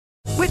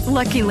With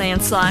Lucky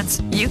Land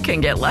Slots, you can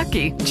get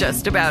lucky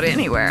just about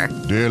anywhere.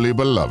 Dearly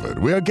beloved,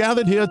 we are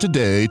gathered here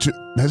today to...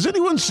 Has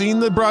anyone seen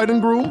the bride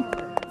and groom?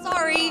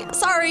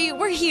 Sorry,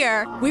 we're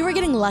here. We were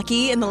getting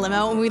lucky in the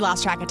limo and we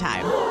lost track of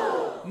time.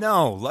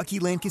 No, Lucky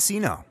Land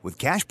Casino, with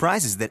cash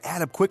prizes that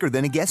add up quicker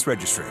than a guest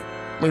registry.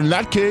 In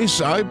that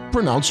case, I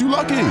pronounce you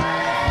lucky.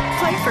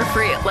 Play for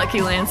free at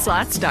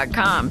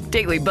LuckyLandSlots.com.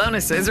 Daily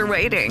bonuses are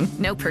waiting.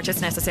 No purchase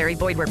necessary.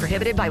 Void where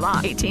prohibited by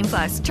law.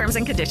 18+. Terms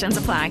and conditions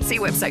apply. See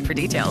website for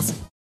details.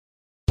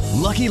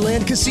 Lucky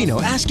Land Casino,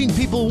 asking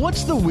people,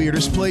 what's the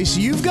weirdest place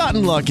you've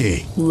gotten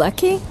lucky?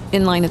 Lucky?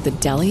 In line at the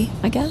deli,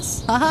 I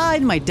guess? Aha,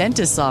 in my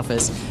dentist's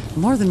office.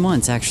 More than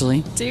once,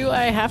 actually. Do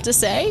I have to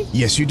say?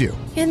 Yes, you do.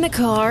 In the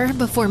car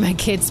before my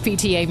kids'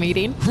 PTA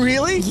meeting.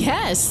 Really?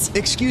 Yes.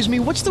 Excuse me,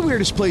 what's the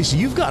weirdest place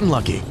you've gotten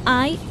lucky?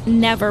 I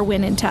never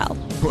win and tell.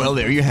 Well,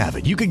 there you have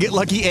it. You can get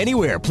lucky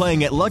anywhere,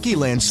 playing at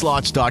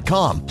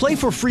LuckyLandSlots.com. Play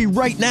for free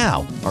right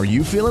now. Are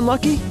you feeling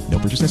lucky? No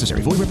purchase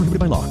necessary. Void where prohibited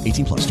by law.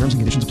 18+. Terms and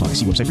conditions apply.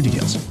 See website for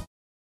details.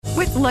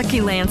 With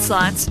Lucky Land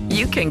Slots,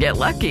 you can get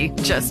lucky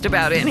just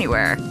about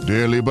anywhere.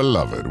 Dearly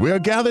beloved, we are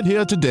gathered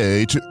here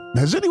today to...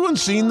 Has anyone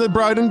seen the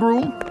bride and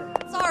groom?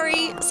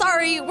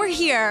 Sorry, we're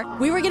here.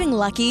 We were getting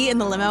lucky in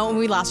the limo and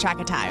we lost track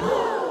of time.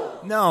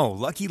 No,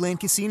 Lucky Land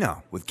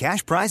Casino, with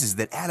cash prizes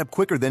that add up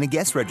quicker than a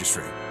guest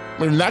registry.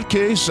 In that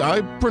case,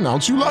 I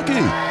pronounce you lucky.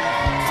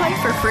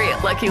 Play for free at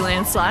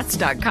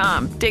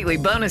LuckyLandSlots.com. Daily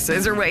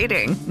bonuses are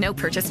waiting. No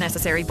purchase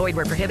necessary. Void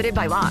where prohibited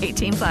by law.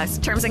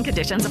 18+. Terms and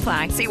conditions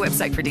apply. See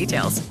website for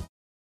details.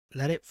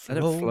 Let it flow.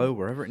 Let it flow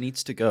wherever it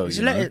needs to go.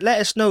 Let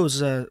Us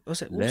Know's, what's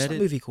that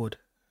movie called?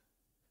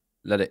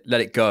 Let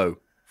It Go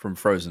from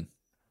Frozen.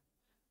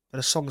 But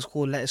the song's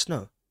called Let Us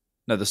Know.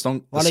 No, the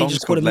song's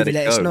just called called the movie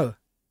Let Us Know.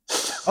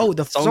 Oh,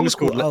 the song's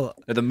called...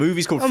 the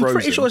movie's called I'm Frozen.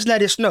 pretty sure it's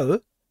Let It Snow.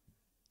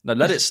 No,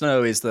 Let It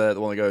Snow is the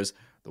one that goes,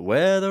 the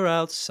weather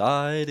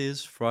outside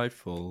is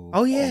frightful.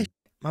 Oh, yeah.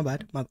 My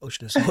bad. My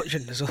ocean is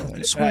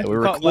Right,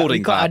 we're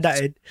recording we can't add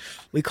that in.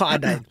 We can't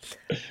add that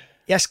in.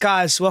 Yes,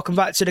 guys, welcome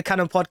back to the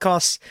Canon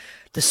Podcast.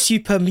 The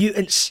super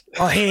mutants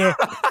are here,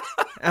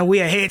 and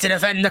we are here to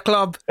defend the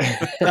club.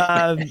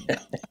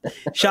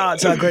 Shout out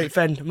to our great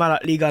friend, man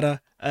like Lee Gunner.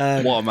 What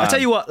a man. I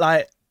tell you what,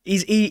 like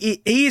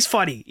he is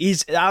funny.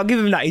 I'll give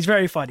him that. He's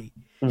very funny.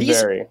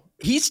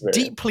 He's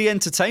deeply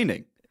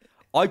entertaining.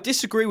 I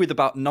disagree with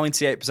about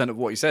 98% of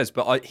what he says,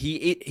 but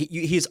he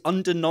is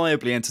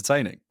undeniably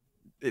entertaining.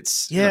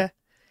 It's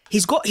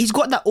He's got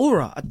that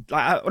aura.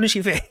 I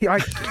honestly think,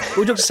 like,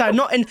 we're just saying,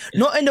 not in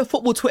the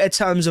football Twitter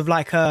terms of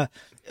like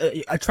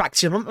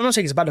attractive. I'm not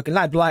saying he's a bad looking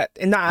lad, but like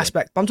in that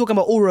aspect. But I'm talking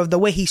about aura of the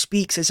way he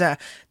speaks. It's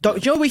do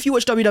you know if you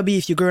watch WWE,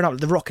 if you're growing up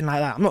with The Rock and like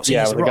that? I'm not saying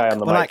he's The Rock,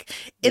 but like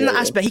in that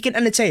aspect, he can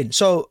entertain.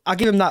 So I'll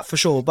give him that for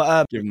sure.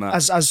 But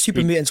as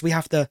super mutants, we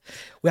have to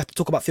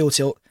talk about Field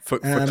Tilt for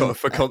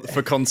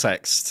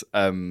context.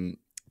 To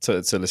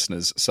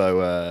listeners,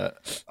 so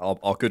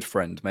our good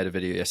friend made a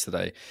video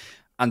yesterday.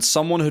 And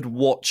someone had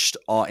watched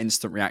our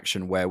instant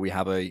reaction where we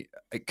have a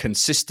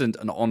consistent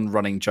and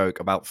on-running joke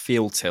about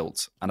Field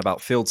Tilt and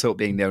about Field Tilt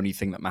being the only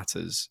thing that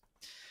matters.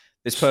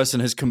 This person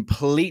has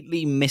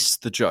completely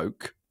missed the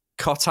joke,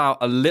 cut out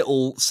a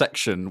little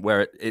section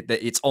where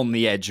it's on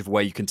the edge of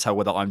where you can tell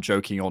whether I'm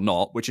joking or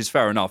not, which is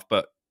fair enough,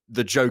 but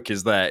the joke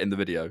is there in the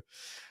video.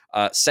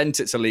 Sent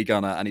it to Lee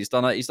Gunner, and he's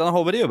done a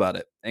whole video about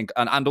it, and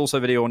also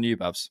a video on you,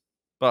 Babs.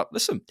 But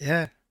listen,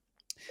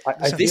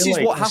 this is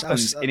what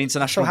happens in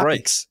international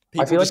breaks.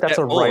 I feel like that's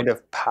a rite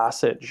of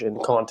passage in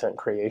content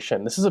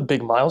creation. This is a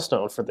big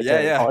milestone for the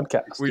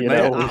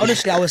podcast.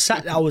 Honestly, I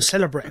was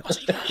celebrating. I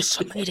was like, yes,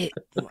 I made it.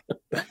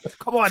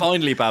 Come on.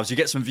 Finally, Babs, you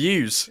get some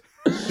views.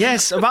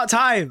 Yes, about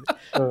time.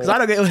 Because I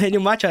don't get any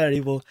on my channel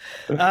anymore.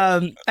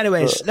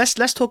 Anyways,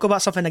 let's talk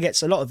about something that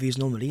gets a lot of views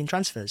normally in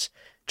transfers.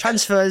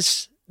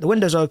 The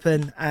window's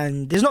open,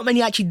 and there's not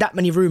that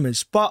many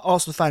rumours, but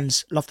Arsenal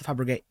fans love to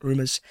fabricate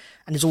rumours.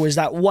 And there's always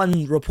that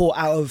one report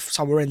out of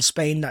somewhere in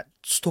Spain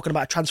that's talking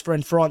about a transfer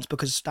in France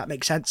because that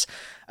makes sense.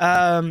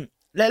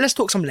 Let's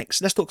talk some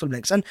links.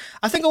 And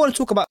I think I want to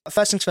talk about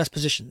first things first,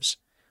 positions.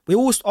 We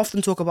always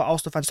often talk about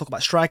Arsenal fans talk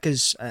about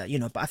strikers,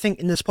 but I think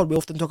in this pod we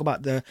often talk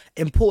about the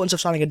importance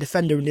of signing a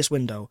defender in this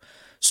window.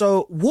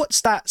 So what's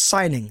that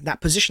signing,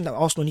 that position that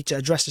Arsenal need to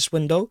address this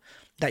window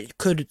that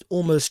could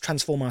almost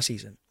transform our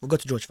season? We'll go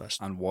to George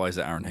first. And why is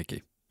it Aaron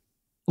Hickey?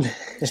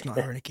 It's not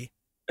Aaron Hickey.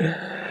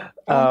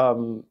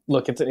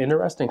 Look, it's an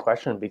interesting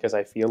question because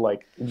I feel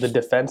like the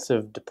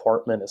defensive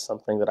department is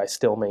something that I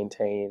still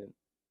maintain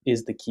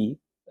is the key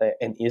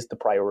and is the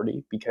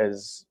priority,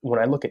 because when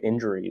I look at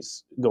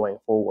injuries going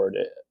forward,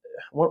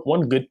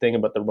 one good thing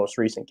about the most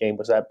recent game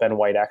was that Ben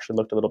White actually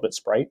looked a little bit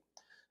sprite,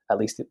 at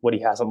least what he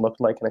hasn't looked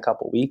like in a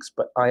couple of weeks.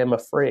 But I am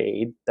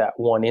afraid that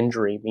one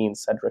injury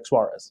means Cedric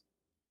Suarez,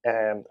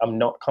 and I'm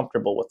not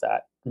comfortable with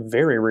that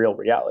very real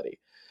reality.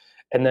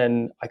 And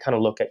then I kind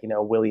of look at,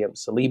 William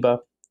Saliba,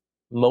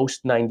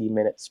 most 90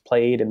 minutes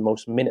played and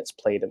most minutes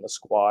played in the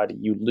squad.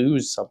 You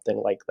lose something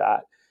like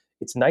that.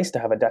 It's nice to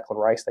have a Declan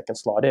Rice that can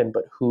slot in,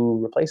 but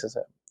who replaces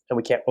him? And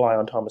we can't rely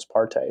on Thomas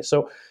Partey.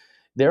 So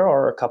there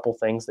are a couple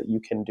things that you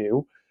can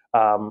do,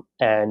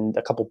 and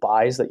a couple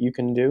buys that you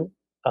can do.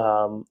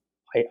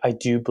 I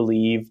do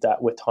believe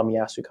that with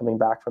Tomiyasu coming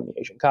back from the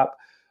Asian Cup,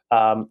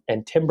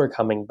 and Timber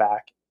coming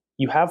back,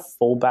 you have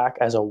fullback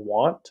as a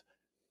want,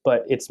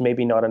 but it's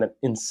maybe not an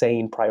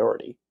insane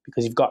priority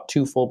because you've got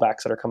 2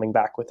 fullbacks that are coming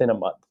back within a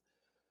month.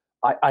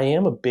 I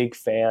am a big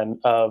fan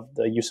of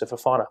the Yusuf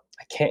Fofana.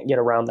 I can't get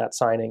around that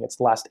signing. It's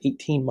the last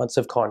 18 months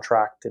of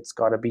contract. It's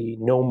got to be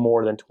no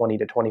more than 20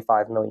 to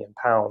 25 million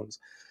pounds.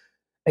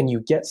 And you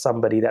get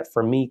somebody that,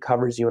 for me,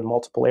 covers you in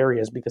multiple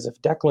areas, because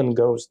if Declan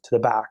goes to the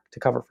back to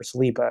cover for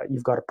Saliba,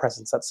 you've got a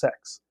presence at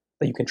 6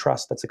 that you can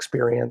trust, that's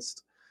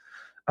experienced.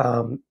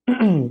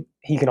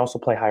 He can also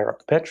play higher up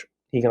the pitch.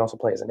 He can also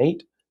play as an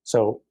 8.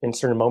 So in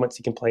certain moments,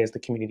 he can play as the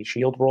community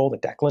shield role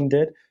that Declan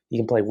did. He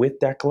can play with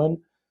Declan.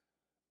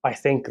 I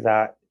think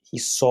that he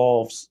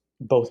solves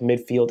both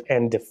midfield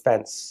and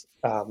defense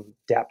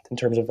depth in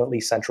terms of at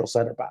least central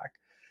center back.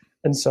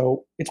 And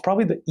so it's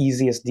probably the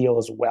easiest deal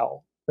as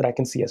well that I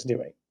can see us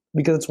doing,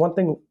 because it's one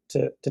thing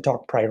to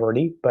talk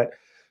priority, but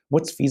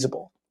what's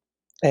feasible?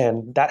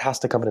 And that has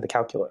to come into the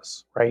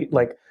calculus, right?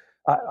 Like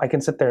I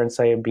can sit there and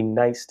say it'd be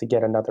nice to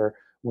get another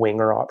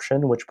winger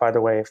option, which, by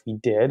the way, if we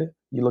did,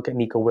 you look at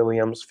Nico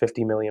Williams'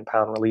 £50 million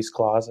release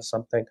clause as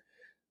something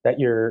that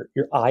you're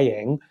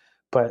eyeing,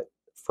 but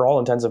for all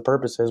intents and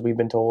purposes, we've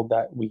been told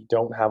that we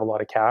don't have a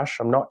lot of cash.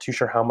 I'm not too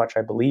sure how much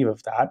I believe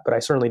of that, but I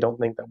certainly don't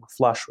think that we're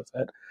flush with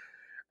it.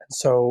 And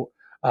so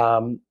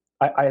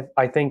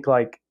I think,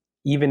 like,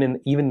 even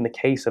in the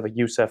case of a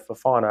Yusuf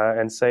Fofana,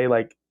 and say,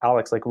 like,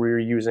 Alex, like, we're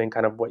using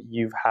kind of what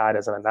you've had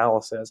as an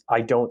analysis, I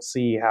don't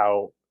see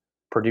how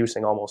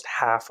producing almost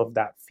half of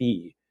that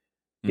fee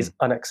is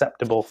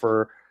unacceptable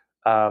for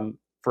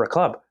a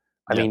club.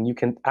 I mean, you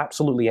can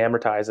absolutely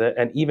amortize it.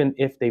 And even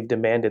if they've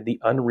demanded the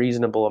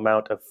unreasonable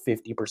amount of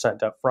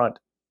 50% up front,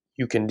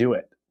 you can do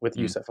it with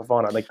Yusuf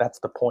Fofana. Like, that's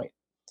the point.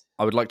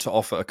 I would like to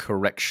offer a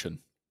correction.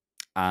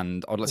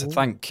 And I'd like to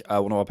thank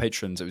one of our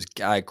patrons. It was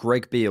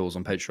Greg Beals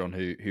on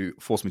Patreon who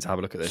forced me to have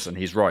a look at this, and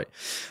he's right.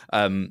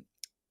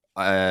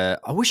 I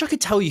wish I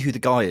could tell you who the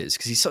guy is,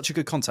 because he's such a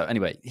good contact.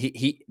 Anyway,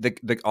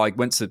 I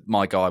went to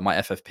my guy, my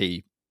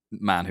FFP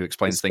man who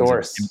explains things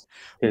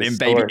in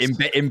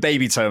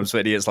baby terms for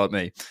idiots like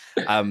me.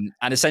 And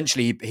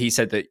essentially he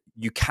said that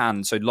you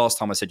can, so last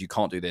time I said you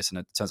can't do this, and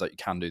it turns out you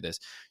can do this.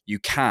 You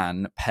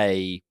can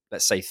pay,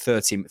 let's say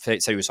 30, say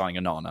you're signing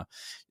a Nana,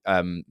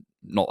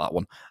 not that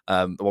one,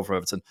 the one from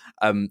Everton.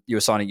 You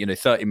were signing,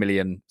 30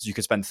 million. So you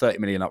could spend 30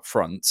 million up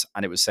front,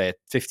 and it was, say, a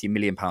 50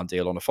 million pound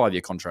deal on a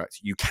 5-year contract.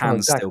 You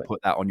can still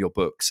put that on your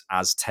books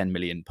as 10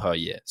 million per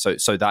year. So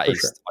that is,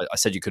 sure. I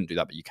said you couldn't do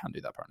that, but you can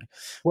do that apparently.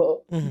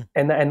 Well,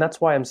 and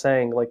that's why I'm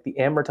saying, like, the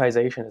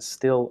amortization is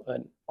still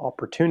an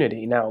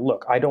opportunity. Now,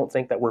 look, I don't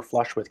think that we're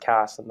flush with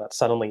cash and that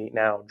suddenly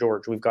now,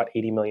 George, we've got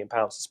 80 million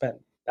pounds to spend.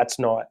 That's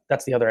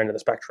the other end of the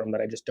spectrum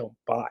that I just don't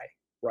buy,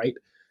 right?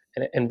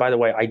 And by the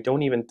way, I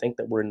don't even think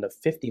that we're in the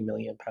 50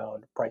 million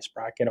pound price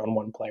bracket on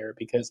one player,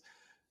 because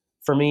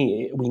for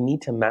me, we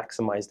need to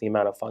maximize the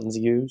amount of funds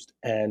used.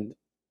 And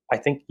I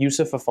think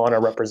Yusuf Fofana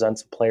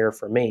represents a player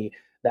for me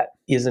that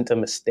isn't a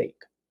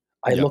mistake.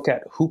 I look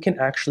at who can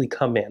actually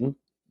come in,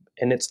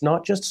 and it's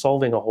not just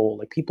solving a hole.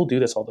 Like, people do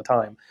this all the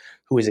time,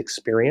 who is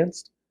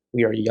experienced.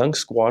 We are a young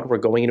squad. We're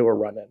going into a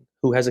run-in.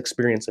 Who has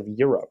experience of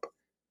Europe?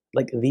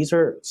 Like, these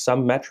are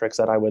some metrics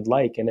that I would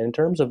like. And in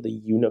terms of the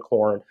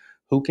unicorn,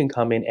 who can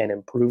come in and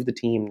improve the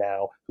team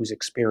now, who's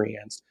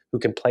experienced, who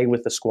can play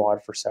with the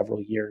squad for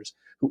several years,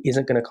 who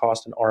isn't going to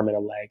cost an arm and a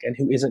leg, and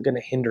who isn't going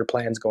to hinder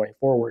plans going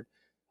forward.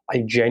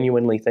 I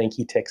genuinely think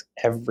he ticks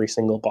every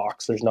single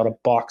box. There's not a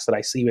box that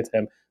I see with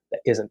him that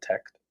isn't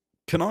ticked.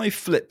 Can I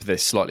flip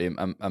this slightly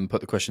and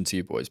put the question to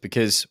you boys?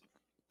 Because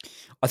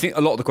I think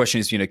a lot of the question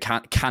is,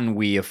 can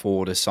we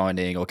afford a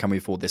signing, or can we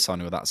afford this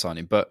signing or that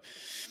signing? But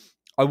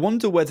I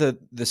wonder whether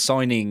the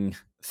signing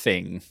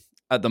thing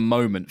at the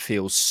moment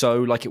feels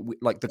so like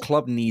the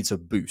club needs a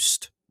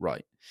boost,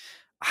 right?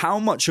 How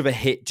much of a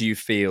hit do you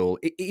feel?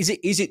 Is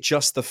it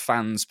just the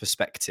fans'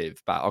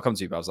 perspective? But I'll come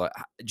to you, but I was like,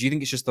 do you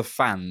think it's just the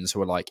fans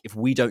who are like, if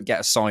we don't get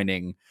a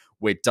signing,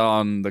 we're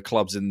done, the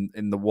club's in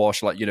the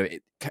wash? Like,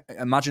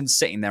 imagine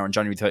sitting there on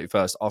January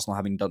 31st, Arsenal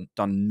having done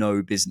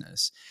no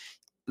business.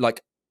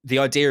 Like, the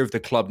idea of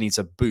the club needs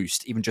a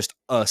boost, even just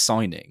a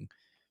signing.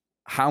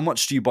 How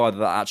much do you buy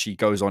that actually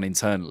goes on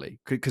internally?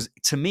 Because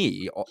to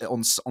me,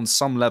 on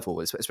some level,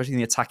 especially in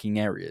the attacking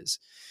areas,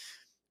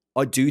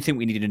 I do think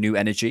we need a new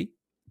energy.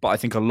 But I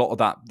think a lot of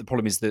that, the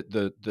problem is that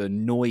the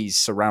noise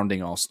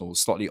surrounding Arsenal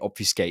slightly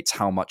obfuscates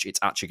how much it's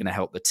actually going to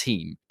help the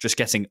team just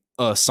getting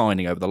a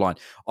signing over the line.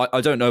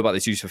 I don't know about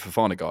this Yusuf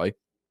Fofana guy.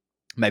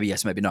 Maybe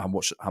yes, maybe no.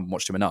 I haven't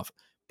watched him enough.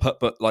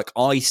 But like,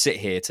 I sit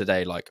here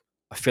today, like,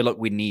 I feel like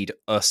we need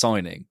a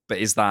signing. But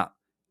is that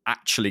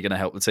actually going to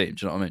help the team?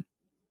 Do you know what I mean?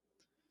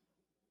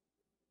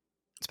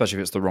 Especially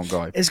if it's the wrong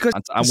guy. It's good,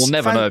 and we'll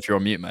never know if you're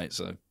on mute, mate.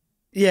 So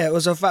yeah, it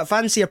was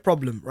fancy a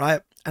problem, right?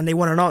 And they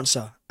want an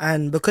answer.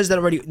 And because they're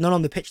already not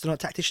on the pitch, they're not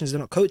tacticians, they're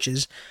not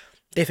coaches,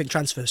 they think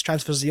transfers.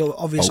 Transfers is the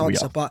obvious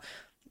answer. Yeah. But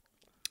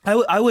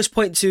I always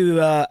point to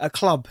a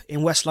club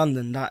in West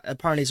London that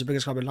apparently is the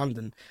biggest club in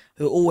London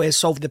who always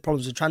solve the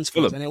problems with transfers,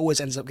 Fulham. and it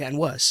always ends up getting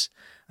worse.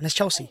 And it's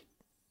Chelsea.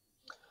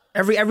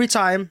 Every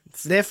time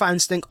their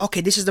fans think, okay,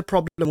 this is the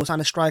problem, we'll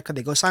sign a striker,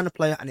 they go sign a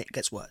player, and it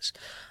gets worse.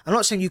 I'm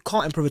not saying you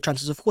can't improve with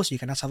transfers, of course you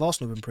can, that's how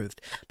Arsenal have improved,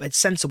 but it's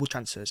sensible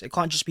transfers. It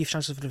can't just be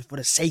transfers for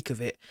the sake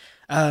of it,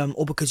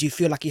 or because you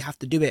feel like you have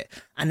to do it.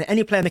 And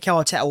any player Mikel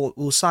Arteta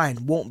will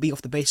sign won't be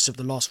off the basis of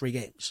the last 3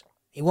 games.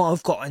 He won't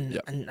have gotten,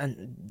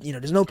 and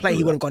there's no player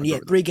he would have gone,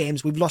 3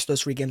 games, we've lost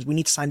those 3 games, we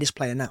need to sign this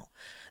player now.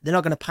 They're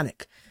not going to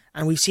panic.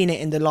 And we've seen it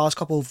in the last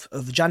couple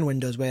of Jan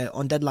windows where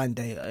on deadline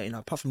day,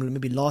 apart from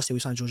maybe last year we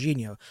signed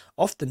Jorginho,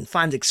 often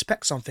fans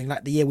expect something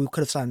like the year we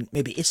could have signed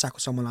maybe Isak or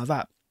someone like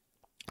that.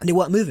 And they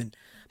weren't moving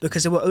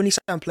because they were only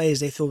signing players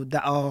they thought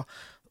that are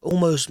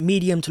almost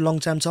medium to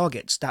long-term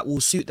targets that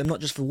will suit them not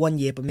just for 1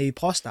 year but maybe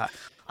past that,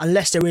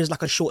 unless there is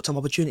like a short-term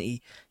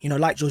opportunity,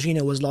 like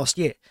Jorginho was last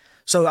year.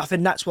 So I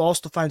think that's what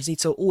Arsenal fans need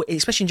to,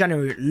 especially in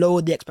January,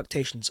 lower the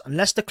expectations.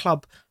 Unless the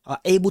club are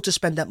able to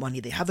spend that money,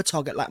 they have a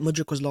target like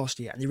Mudryk was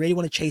last year, and they really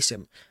want to chase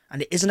him.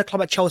 And it isn't a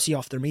club like Chelsea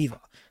after him either.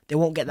 They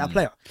won't get that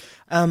player.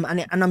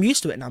 And I'm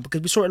used to it now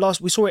because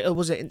we saw it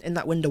was in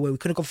that window where we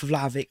could have gone for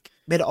Vlahovic,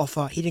 made an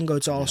offer, he didn't go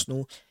to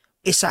Arsenal.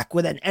 Isak,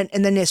 and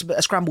then there's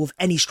a scramble of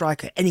any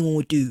striker anyone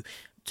would do.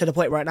 To the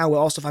point right now where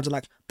Arsenal fans are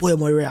like, Boy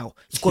Monreal,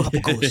 score a couple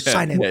goals,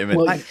 sign him.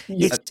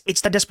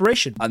 It's that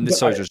desperation. And this,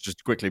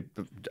 just quickly,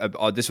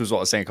 this was what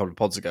I was saying a couple of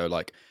pods ago.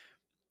 Like,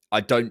 I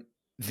don't,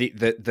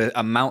 the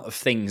amount of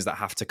things that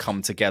have to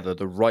come together,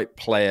 the right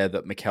player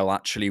that Mikel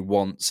actually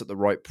wants at the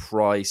right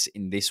price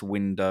in this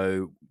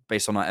window,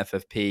 based on our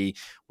FFP,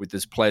 with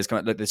those players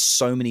coming, like, there's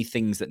so many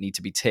things that need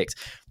to be ticked.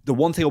 The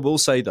one thing I will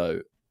say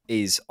though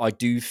is I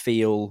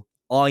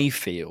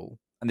feel,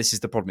 and this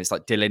is the problem, it's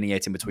like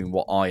delineating between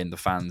what I and the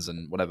fans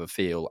and whatever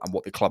feel and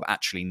what the club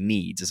actually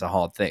needs is a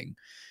hard thing.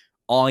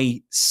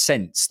 I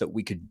sense that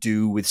we could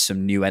do with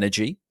some new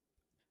energy,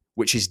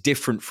 which is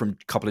different from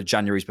a couple of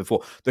Januaries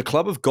before. The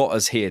club have got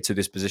us here to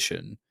this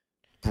position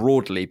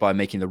broadly by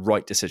making the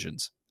right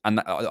decisions. And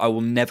I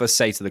will never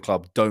say to the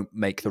club, don't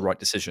make the right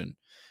decision.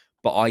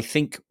 But I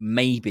think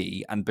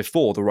maybe, and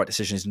before, the right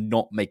decision is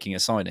not making a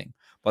signing.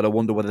 But I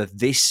wonder whether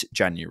this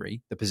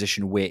January, the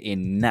position we're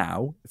in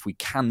now, if we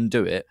can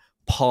do it,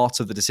 part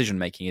of the decision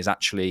making is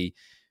actually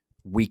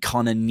we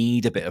kind of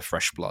need a bit of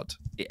fresh blood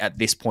at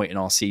this point in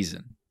our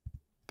season.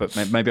 But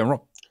maybe I'm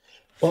wrong.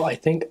 Well, I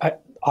think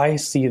I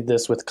see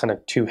this with kind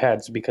of 2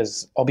 heads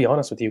because I'll be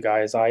honest with you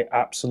guys, I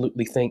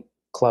absolutely think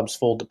clubs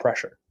fold to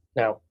pressure.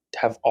 Now,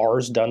 have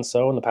ours done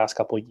so in the past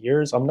couple of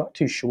years? I'm not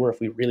too sure if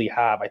we really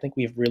have. I think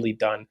we've really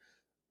done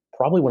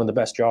probably one of the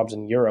best jobs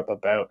in Europe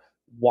about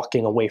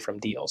walking away from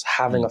deals,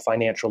 having a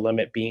financial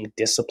limit, being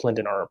disciplined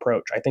in our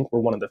approach. I think we're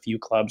one of the few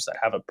clubs that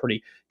have a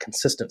pretty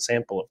consistent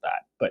sample of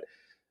that. But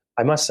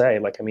I must say,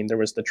 there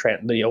was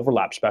the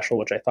overlap special,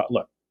 which I thought,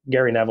 look,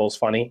 Gary Neville's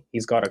funny.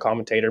 He's got a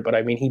commentator, but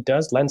he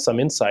does lend some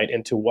insight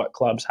into what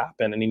clubs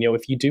happen. And,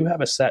 if you do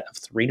have a set of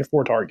 3 to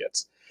 4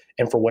 targets,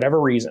 and for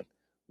whatever reason,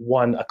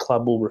 1, a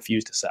club will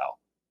refuse to sell.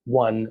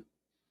 1,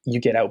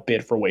 you get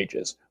outbid for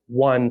wages.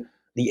 1,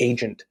 the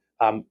agent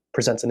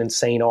presents an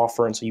insane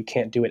offer, and so you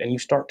can't do it. And you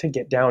start to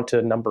get down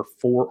to number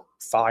 4,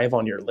 5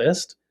 on your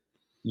list,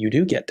 you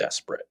do get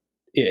desperate.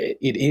 It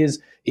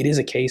is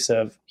a case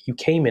of you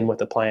came in with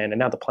a plan, and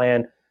now the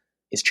plan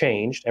is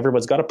changed.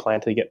 Everyone's got a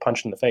plan till you get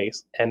punched in the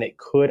face, and it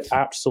could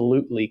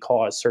absolutely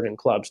cause certain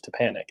clubs to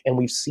panic. And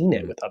we've seen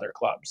it with other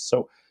clubs.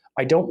 So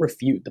I don't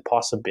refute the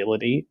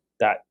possibility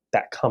that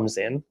comes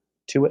in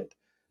to it.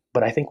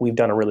 But I think we've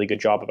done a really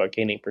good job about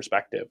gaining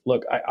perspective.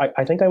 Look,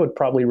 I think I would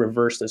probably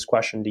reverse this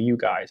question to you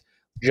guys.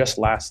 Just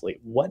lastly,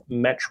 what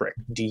metric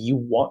do you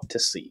want to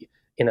see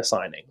in a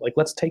signing?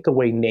 Let's take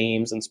away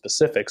names and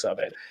specifics of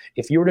it.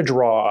 If you were to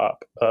draw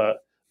up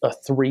a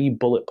 3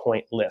 bullet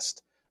point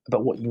list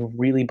about what you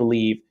really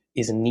believe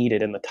is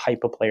needed and the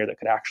type of player that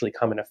could actually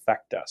come and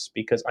affect us,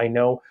 because I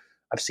know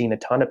I've seen a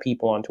ton of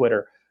people on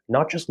Twitter,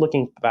 not just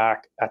looking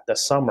back at the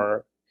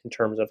summer in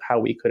terms of how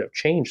we could have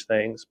changed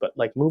things, but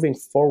moving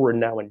forward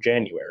now in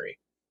January,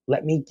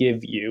 let me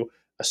give you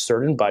a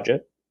certain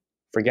budget,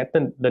 forget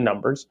the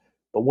numbers,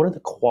 but what are the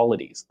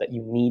qualities that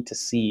you need to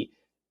see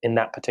in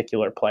that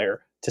particular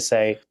player to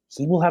say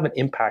he will have an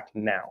impact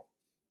now?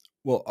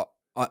 Well,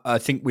 I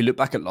think we look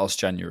back at last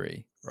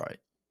January, right?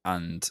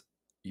 And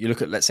you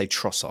look at, let's say,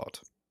 Trossard,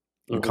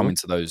 who come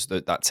into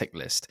that tick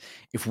list.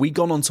 If we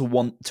gone on to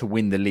want to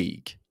win the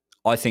league,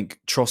 I think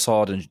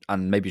Trossard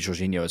and maybe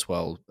Jorginho as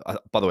well.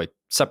 By the way,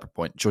 separate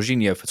point,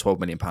 Jorginho for £12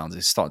 million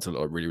is starting to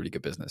look like a really, really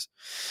good business.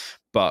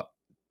 But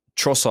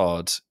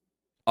Trossard,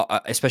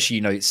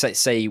 especially,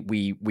 say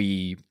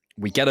we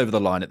get over the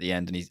line at the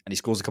end and he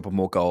scores a couple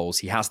more goals.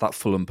 He has that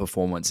Fulham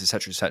performance,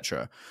 etc.,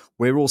 etc.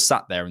 We're all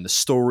sat there in the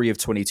story of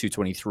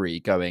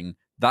 22-23 going,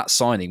 that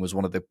signing was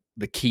one of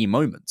the key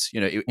moments.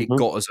 It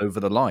got us over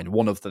the line.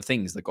 One of the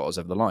things that got us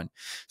over the line.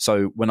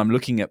 So when I'm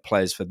looking at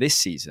players for this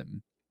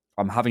season,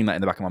 I'm having that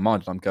in the back of my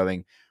mind and I'm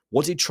going,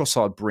 What did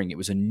Trossard bring? It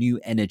was a new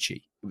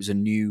energy.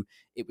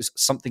 It was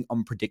something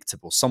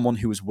unpredictable. Someone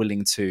who was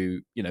willing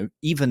to,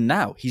 even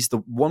now, he's the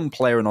one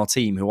player in our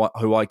team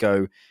who I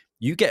go,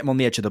 you get him on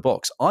the edge of the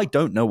box, I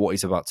don't know what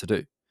he's about to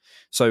do.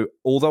 So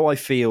although I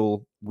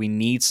feel we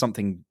need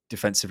something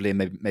defensively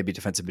and maybe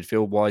defensive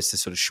midfield wise to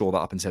sort of shore that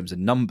up in terms of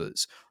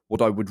numbers,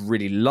 what I would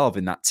really love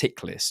in that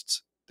tick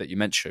list that you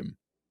mentioned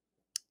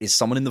is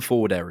someone in the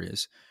forward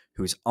areas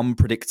who is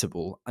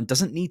unpredictable and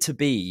doesn't need to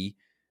be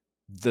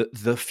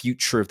the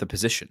future of the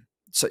position.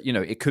 So,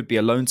 it could be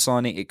a loan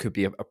signing, it could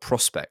be a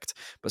prospect,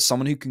 but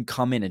someone who can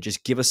come in and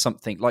just give us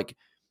something like,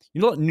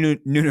 like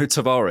Nuno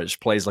Tavares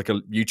plays like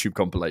a YouTube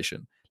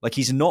compilation. Like,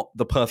 he's not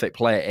the perfect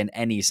player in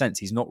any sense.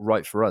 He's not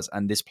right for us.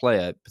 And this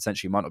player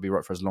potentially might not be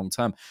right for us long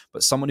term,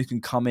 but someone who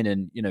can come in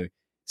and,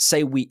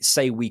 say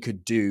we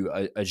could do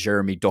a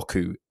Jeremy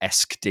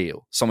Doku-esque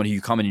deal. Someone who you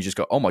come in and you just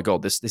go, oh my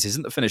God, this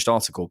isn't the finished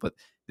article, but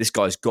this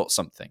guy's got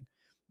something.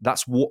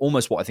 That's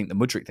almost what I think the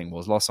Mudryk thing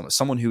was last time.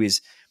 Someone who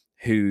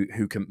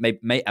can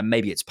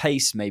maybe it's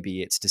pace,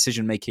 maybe it's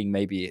decision making,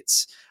 maybe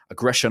it's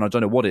aggression. I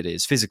don't know what it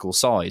is, physical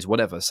size,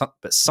 whatever.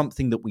 But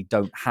something that we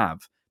don't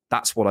have.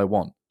 That's what I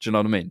want. Do you know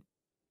what I mean?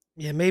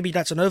 Yeah, maybe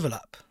that's an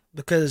overlap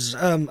because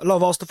a lot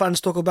of Arsenal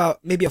fans talk about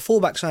maybe a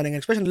fullback signing,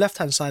 especially on the left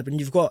hand side when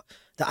you've got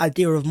the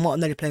idea of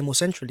Martinelli playing more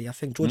centrally. I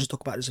think George has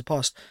talked about this in the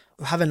past,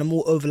 of having a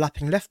more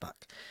overlapping left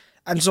back.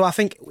 And so I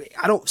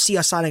don't see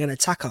us signing an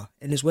attacker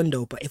in this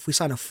window, but if we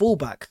sign a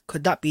fullback,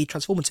 could that be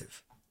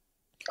transformative?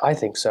 I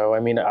think so. I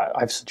mean,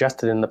 I've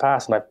suggested in the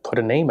past, and I've put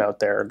a name out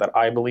there that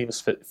I believe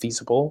is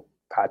feasible,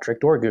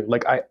 Patrick Dorgu.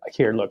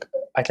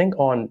 I think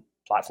on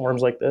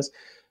platforms like this,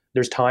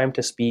 there's time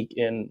to speak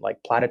in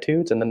like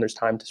platitudes, and then there's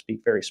time to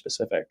speak very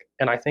specific.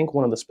 And I think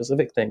one of the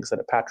specific things that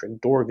a Patrick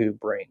Dorgu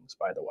brings,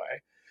 by the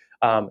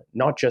way,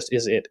 not just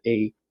is it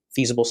a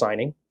feasible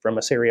signing from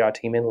a Serie A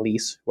team in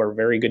Lecce, who are a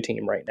very good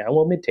team right now,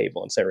 well,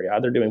 mid-table in Serie A,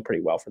 they're doing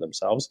pretty well for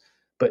themselves,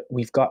 but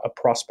we've got a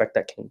prospect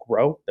that can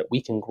grow, that we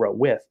can grow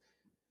with.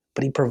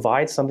 But he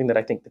provides something that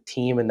I think the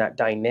team and that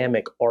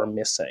dynamic are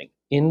missing.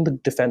 In the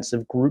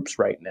defensive groups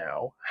right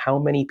now, how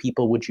many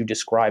people would you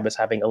describe as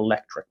having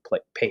electric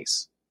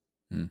pace?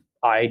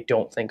 I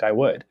don't think I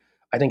would.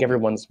 I think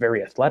everyone's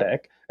very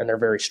athletic and they're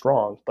very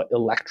strong, but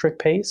electric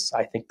pace,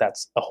 I think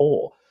that's a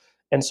hole.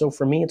 And so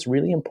for me, it's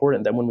really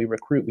important that when we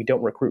recruit, we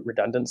don't recruit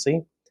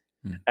redundancy.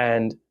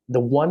 And the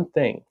one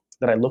thing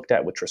that I looked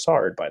at with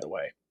Trossard, by the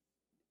way,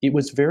 it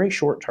was very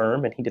short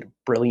term and he did a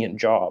brilliant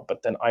job.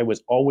 But then I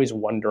was always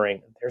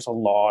wondering, there's a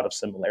lot of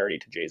similarity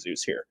to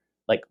Jesus here.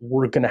 Like,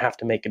 we're going to have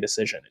to make a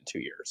decision in 2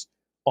 years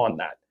on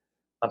that.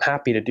 I'm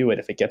happy to do it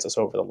if it gets us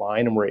over the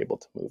line and we're able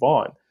to move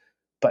on.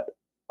 But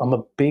I'm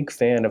a big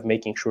fan of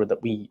making sure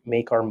that we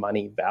make our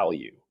money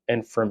value.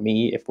 And for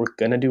me, if we're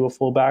going to do a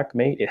fullback,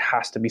 mate, it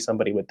has to be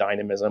somebody with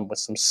dynamism, with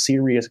some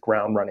serious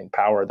ground running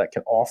power that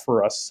can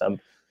offer us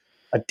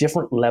a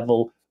different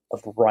level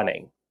of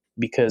running.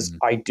 Because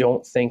I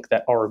don't think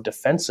that our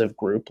defensive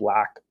group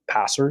lack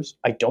passers.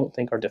 I don't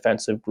think our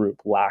defensive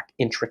group lack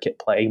intricate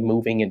play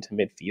moving into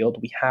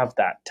midfield. We have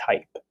that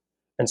type.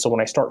 And so when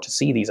I start to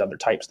see these other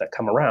types that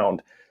come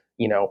around,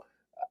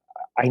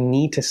 I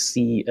need to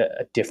see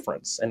a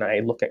difference. And I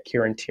look at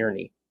Kieran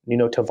Tierney,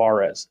 Nuno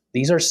Tavares.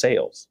 These are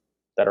sales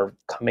that are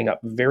coming up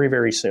very,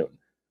 very soon.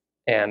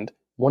 And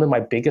one of my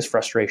biggest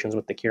frustrations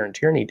with the Kieran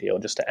Tierney deal,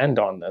 just to end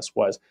on this,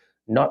 was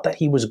not that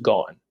he was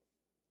gone.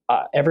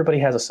 Everybody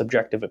has a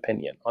subjective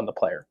opinion on the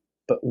player,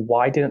 but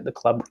why didn't the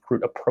club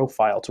recruit a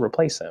profile to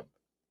replace him?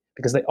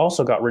 Because they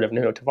also got rid of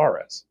Nuno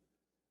Tavares.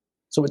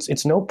 So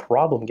it's no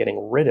problem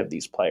getting rid of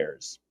these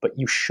players, but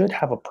you should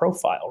have a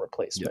profile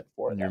replacement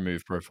for them.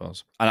 Remove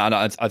profiles. And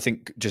I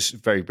think, just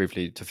very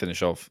briefly to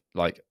finish off,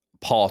 like,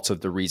 part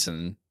of the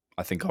reason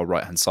I think our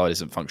right-hand side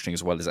isn't functioning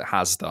as well as it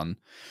has done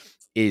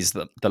is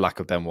the lack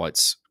of Ben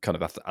White's kind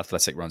of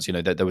athletic runs.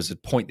 There was a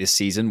point this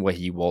season where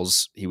he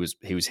was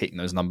hitting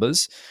those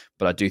numbers,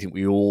 but I do think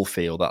we all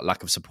feel that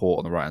lack of support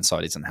on the right hand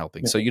side isn't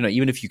helping. So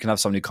even if you can have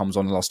someone who comes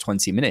on in the last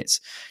 20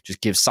 minutes, just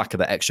give Saka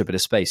that extra bit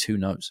of space. Who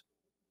knows?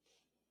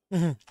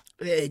 Mm-hmm.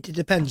 It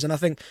depends, and I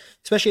think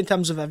especially in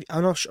terms of, I'm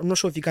not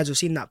sure if you guys have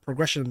seen that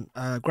progression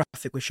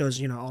graphic which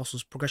shows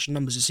Arsenal's progression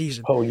numbers this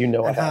season. Oh, and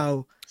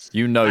how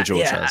George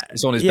has.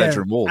 It's on his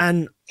bedroom wall.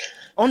 And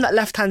on that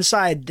left hand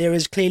side, there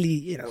is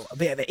clearly a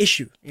bit of an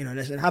issue.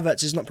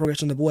 Havertz is not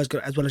progressing the ball as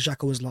well as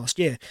Xhaka was last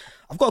year.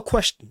 I've got a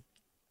question,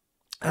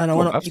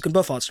 and you can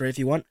both answer it if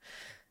you want.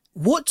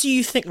 What do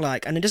you think,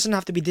 and it doesn't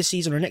have to be this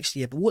season or next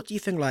year, but what do you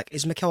think,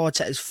 is Mikel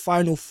Arteta's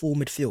final full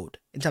midfield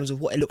in terms of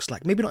what it looks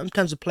like? Maybe not in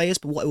terms of players,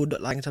 but what it would look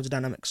like in terms of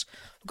dynamics.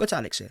 We'll go to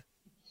Alex here.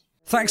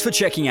 Thanks for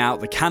checking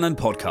out the Cannon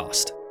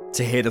Podcast.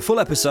 To hear the full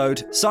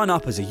episode, sign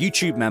up as a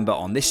YouTube member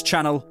on this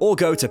channel or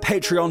go to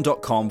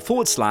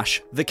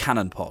patreon.com/The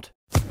Cannon Pod.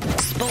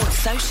 Sports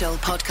Social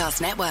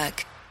Podcast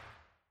Network.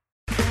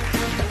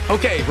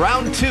 Okay,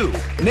 round 2.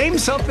 Name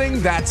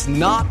something that's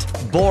not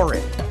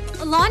boring.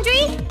 A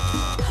laundry?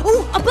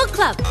 Ooh, a book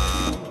club.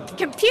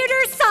 Computer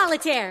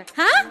solitaire,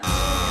 huh?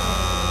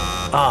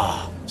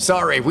 Ah,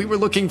 sorry, we were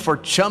looking for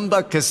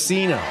Chumba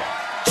Casino.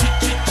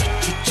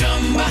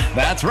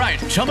 That's right.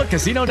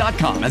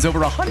 ChumbaCasino.com has over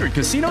 100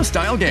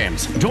 casino-style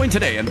games. Join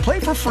today and play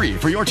for free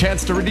for your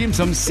chance to redeem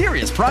some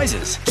serious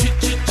prizes.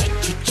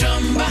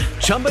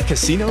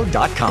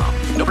 ChumbaCasino.com.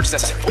 No purchase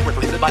necessary. Void where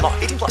prohibited by law.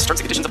 18 plus terms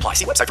and conditions apply.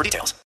 See website for details.